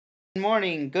Good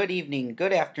morning, good evening,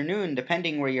 good afternoon,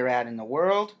 depending where you're at in the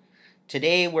world.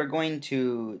 Today we're going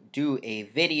to do a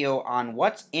video on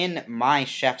what's in my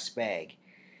chef's bag.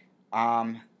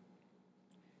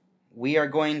 We are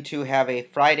going to have a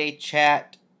Friday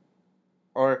chat,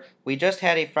 or we just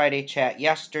had a Friday chat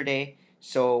yesterday,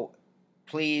 so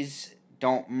please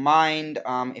don't mind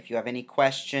if you have any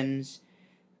questions,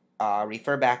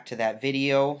 refer back to that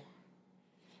video.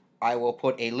 I will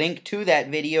put a link to that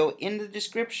video in the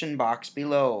description box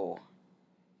below.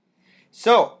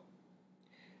 So,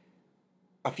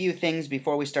 a few things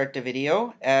before we start the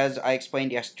video. As I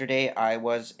explained yesterday, I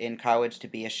was in college to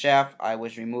be a chef. I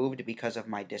was removed because of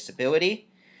my disability.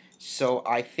 So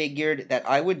I figured that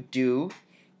I would do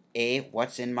a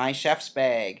what's in my chef's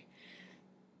bag.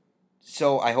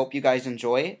 So I hope you guys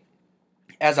enjoy.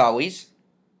 As always,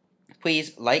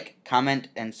 please like, comment,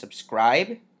 and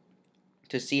subscribe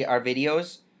to see our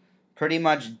videos pretty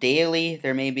much daily.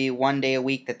 There may be one day a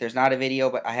week that there's not a video,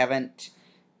 but I haven't.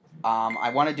 I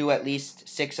want to do at least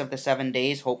 6 of the 7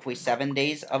 days, hopefully 7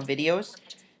 days of videos.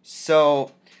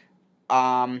 So,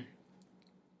 I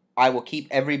will keep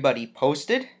everybody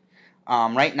posted.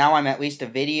 Right now I'm at least a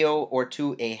video or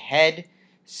two ahead,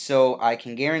 so I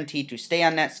can guarantee to stay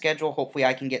on that schedule. Hopefully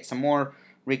I can get some more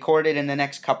recorded in the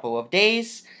next couple of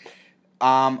days.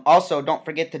 Also, don't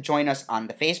forget to join us on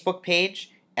the Facebook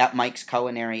page at Mike's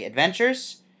Culinary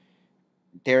Adventures.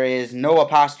 There is no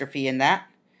apostrophe in that.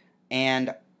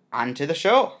 And on to the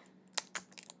show.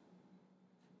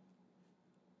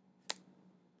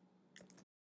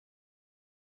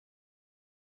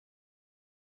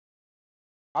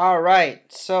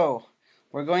 Alright, so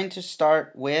we're going to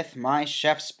start with my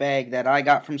chef's bag that I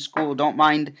got from school. Don't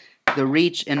mind the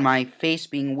reach in my face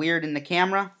being weird in the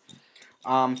camera.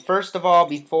 First of all,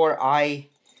 before I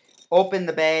open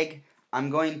the bag, I'm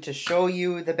going to show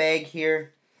you the bag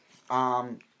here.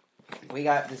 We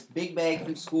got this big bag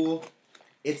from school.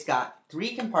 It's got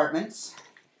 3 compartments.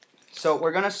 So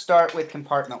we're going to start with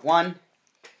compartment 1.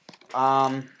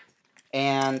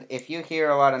 And if you hear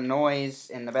a lot of noise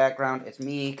in the background, it's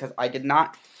me, because I did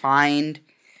not find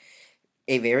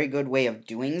a very good way of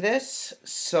doing this.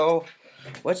 So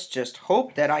let's just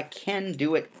hope that I can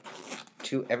do it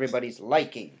to everybody's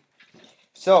liking.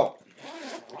 So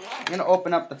I'm going to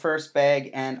open up the first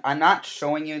bag, and I'm not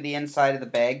showing you the inside of the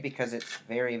bag because it's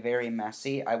very, very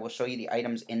messy. I will show you the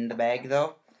items in the bag,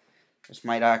 though. This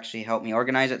might actually help me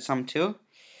organize it some, too.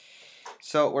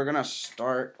 So we're going to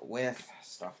start with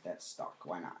stuff that's stuck.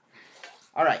 Why not?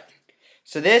 Alright.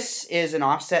 So this is an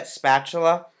offset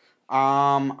spatula.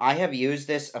 I have used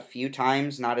this a few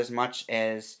times, not as much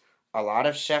as a lot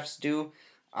of chefs do.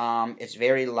 It's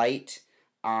very light.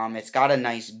 It's got a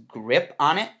nice grip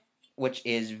on it, which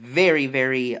is very,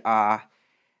 very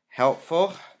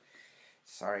helpful.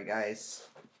 Sorry, guys.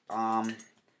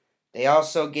 They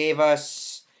also gave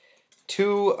us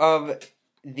 2 of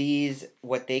these,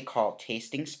 what they call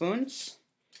tasting spoons.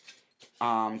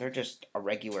 They're just a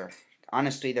regular,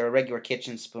 honestly, they're a regular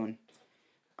kitchen spoon.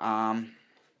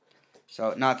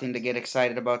 So nothing to get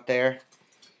excited about there.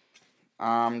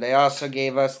 They also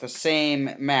gave us the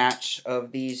same match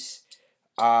of these,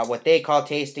 what they call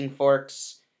tasting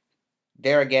forks.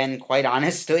 There again, quite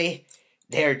honestly,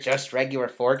 they're just regular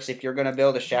forks. If you're going to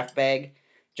build a chef bag,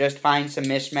 just find some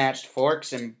mismatched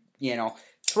forks and, you know,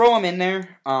 throw them in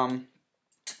there.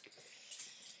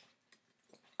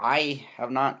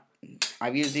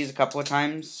 I've used these a couple of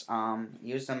times,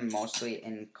 used them mostly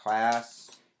in class,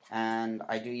 and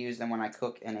I do use them when I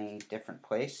cook in a different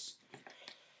place.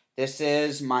 This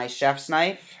is my chef's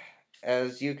knife.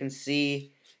 As you can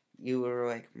see, you're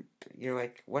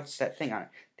like, what's that thing on it?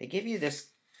 They give you this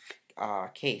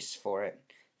case for it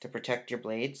to protect your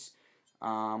blades.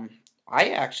 I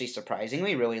actually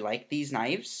surprisingly really like these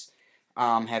knives.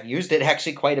 Have used it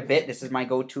actually quite a bit. This is my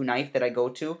go-to knife that I go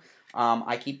to.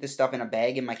 I keep this stuff in a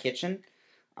bag in my kitchen,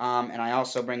 and I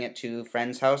also bring it to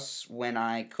friends' house when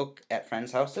I cook at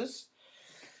friends' houses.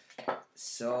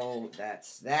 So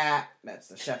that's that. That's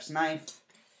the chef's knife.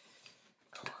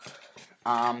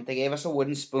 They gave us a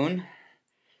wooden spoon.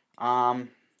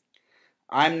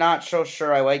 I'm not so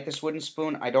sure I like this wooden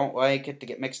spoon. I don't like it to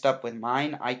get mixed up with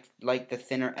mine. I like the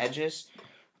thinner edges.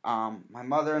 My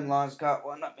mother-in-law's got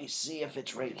one. Let me see if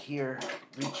it's right here.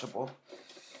 Reachable.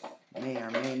 May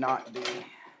or may not be.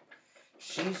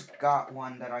 She's got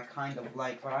one that I kind of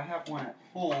like, but I have one at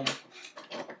home.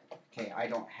 Okay, I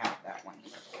don't have that one.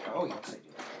 Oh, yes, I do.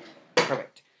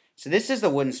 Perfect. So this is the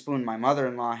wooden spoon my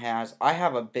mother-in-law has. I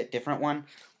have a bit different one.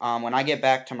 When I get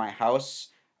back to my house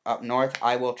up north,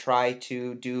 I will try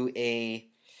to do a...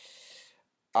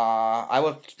 I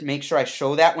will make sure I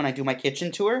show that when I do my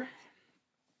kitchen tour.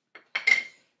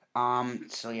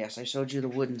 So yes, I showed you the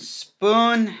wooden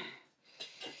spoon.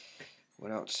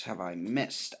 What else have I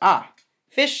missed?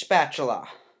 Fish spatula.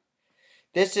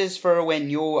 This is for when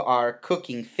you are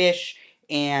cooking fish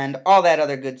and all that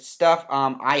other good stuff.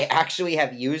 I actually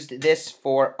have used this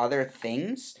for other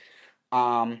things.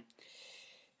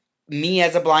 Me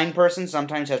as a blind person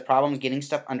sometimes has problems getting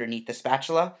stuff underneath the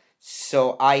spatula.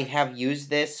 So I have used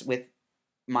this with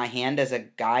my hand as a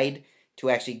guide to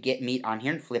actually get meat on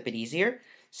here and flip it easier.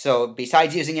 So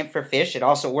besides using it for fish, it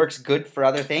also works good for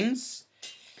other things.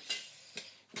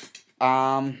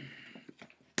 I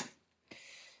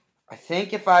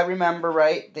think if I remember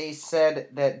right, they said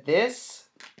that this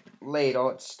ladle,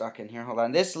 it's stuck in here, hold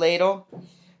on, this ladle,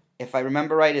 if I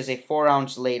remember right, is a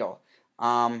 4-ounce ladle.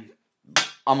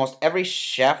 Almost every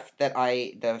chef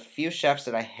the few chefs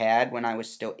that I had when I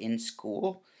was still in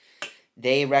school,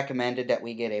 they recommended that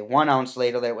we get a 1-ounce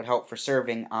ladle that would help for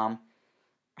serving. I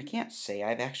can't say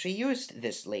I've actually used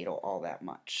this ladle all that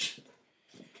much.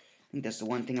 I think that's the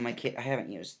one thing in my kit I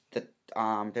haven't used.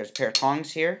 There's a pair of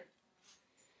tongs here.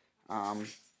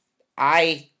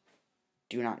 I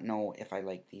do not know if I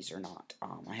like these or not.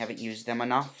 I haven't used them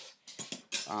enough.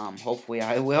 Hopefully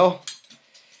I will.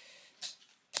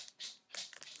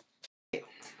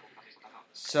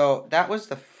 So that was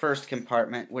the first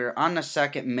compartment. We're on the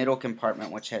second middle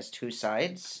compartment, which has 2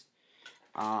 sides.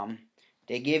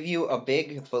 They give you a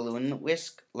big balloon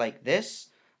whisk like this.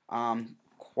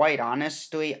 Quite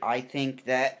honestly, I think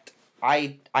that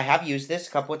I have used this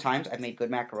a couple of times. I've made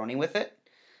good macaroni with it.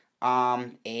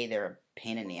 A, they're a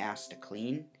pain in the ass to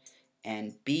clean.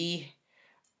 And B,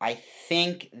 I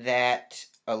think that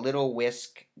a little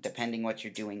whisk, depending what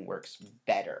you're doing, works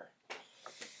better.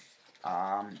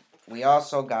 We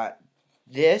also got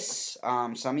this.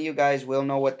 Some of you guys will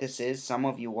know what this is. Some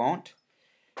of you won't.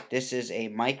 This is a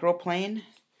microplane.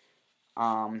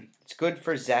 It's good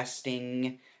for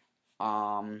zesting.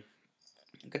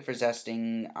 Good for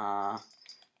zesting.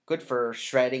 Good for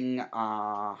shredding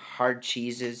hard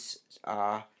cheeses.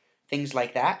 Things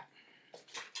like that.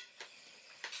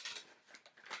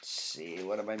 Let's see.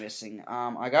 What am I missing?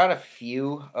 I got a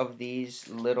few of these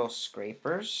little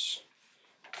scrapers.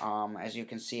 As you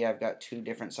can see, I've got 2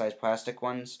 different size plastic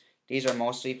ones. These are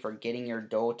mostly for getting your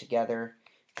dough together,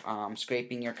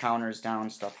 scraping your counters down,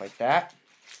 stuff like that.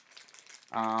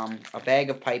 A bag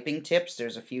of piping tips.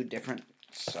 There's a few different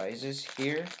sizes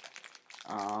here.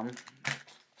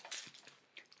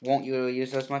 Won't you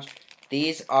use those much?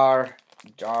 These are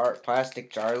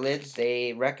plastic jar lids.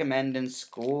 They recommend in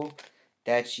school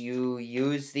that you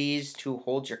use these to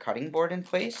hold your cutting board in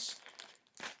place.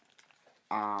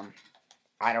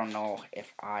 I don't know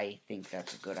if I think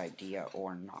that's a good idea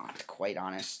or not, quite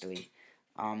honestly.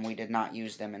 We did not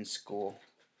use them in school,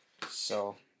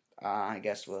 so I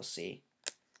guess we'll see.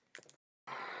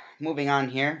 Moving on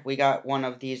here, we got one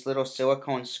of these little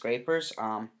silicone scrapers.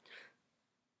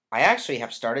 I actually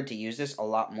have started to use this a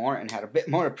lot more and had a bit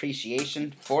more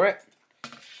appreciation for it.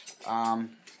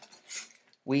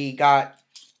 We got,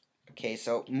 okay,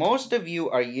 so most of you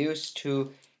are used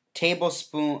to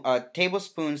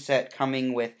tablespoon set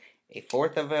coming with a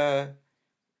fourth of a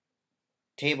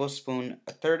tablespoon,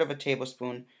 a third of a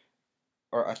tablespoon,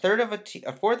 or a fourth of a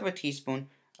teaspoon, a fourth of a teaspoon,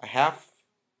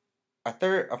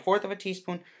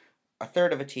 a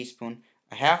third of a teaspoon,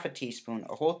 a half a teaspoon,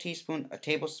 a whole teaspoon, a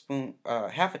tablespoon,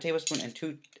 half a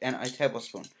tablespoon, and a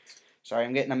tablespoon. Sorry,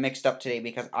 I'm getting them mixed up today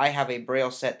because I have a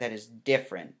Braille set that is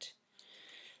different.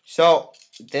 So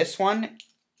this one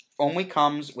only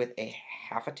comes with a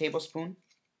half a tablespoon,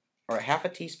 or a half a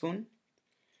teaspoon,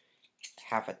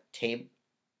 half a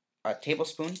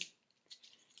tablespoon,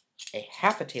 a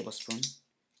half a tablespoon,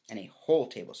 and a whole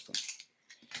tablespoon.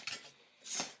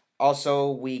 Also,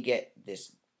 we get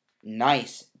this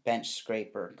nice bench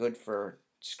scraper, good for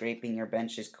scraping your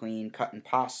benches clean, cutting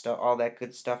pasta, all that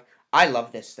good stuff. I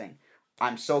love this thing.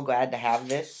 I'm so glad to have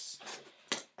this.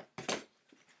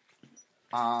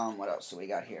 What else do we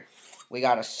got here? We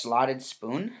got a slotted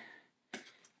spoon.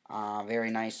 Very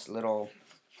nice little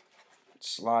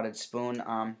slotted spoon.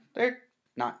 They're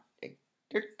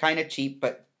kind of cheap,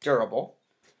 but durable.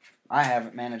 I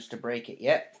haven't managed to break it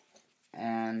yet,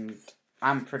 and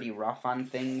I'm pretty rough on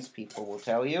things, people will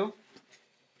tell you.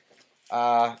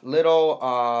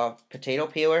 Little potato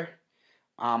peeler.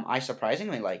 I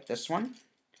surprisingly like this one.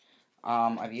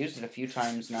 I've used it a few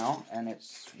times now, and it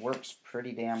works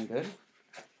pretty damn good.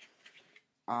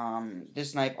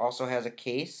 This knife also has a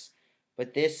case,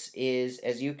 but this is,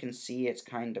 as you can see, it's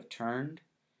kind of turned.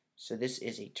 So this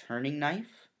is a turning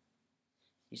knife.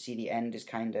 You see the end is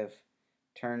kind of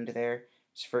turned there.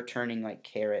 It's for turning like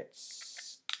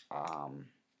carrots,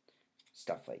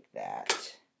 stuff like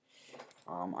that.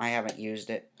 I haven't used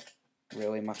it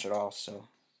really much at all, so.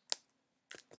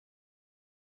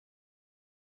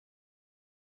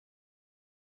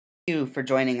 Thank you for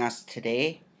joining us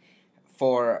today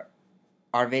for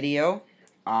our video.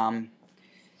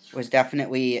 It was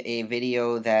definitely a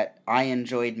video that I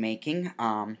enjoyed making.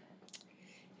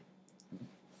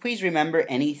 Please remember,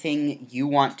 anything you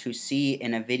want to see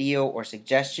in a video or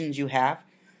suggestions you have,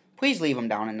 please leave them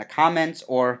down in the comments,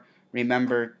 or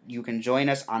remember, you can join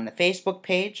us on the Facebook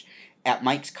page at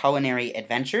Mike's Culinary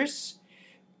Adventures,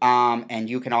 and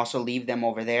you can also leave them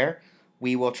over there.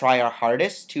 We will try our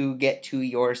hardest to get to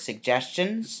your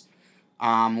suggestions.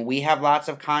 We have lots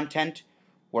of content.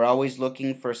 We're always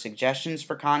looking for suggestions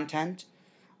for content,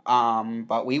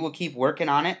 but we will keep working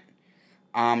on it.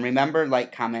 Remember,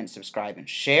 like, comment, subscribe, and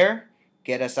share.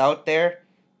 Get us out there.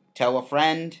 Tell a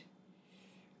friend.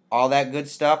 All that good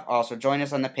stuff. Also, join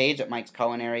us on the page at Mike's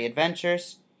Culinary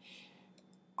Adventures.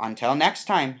 Until next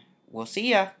time, we'll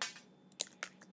see ya.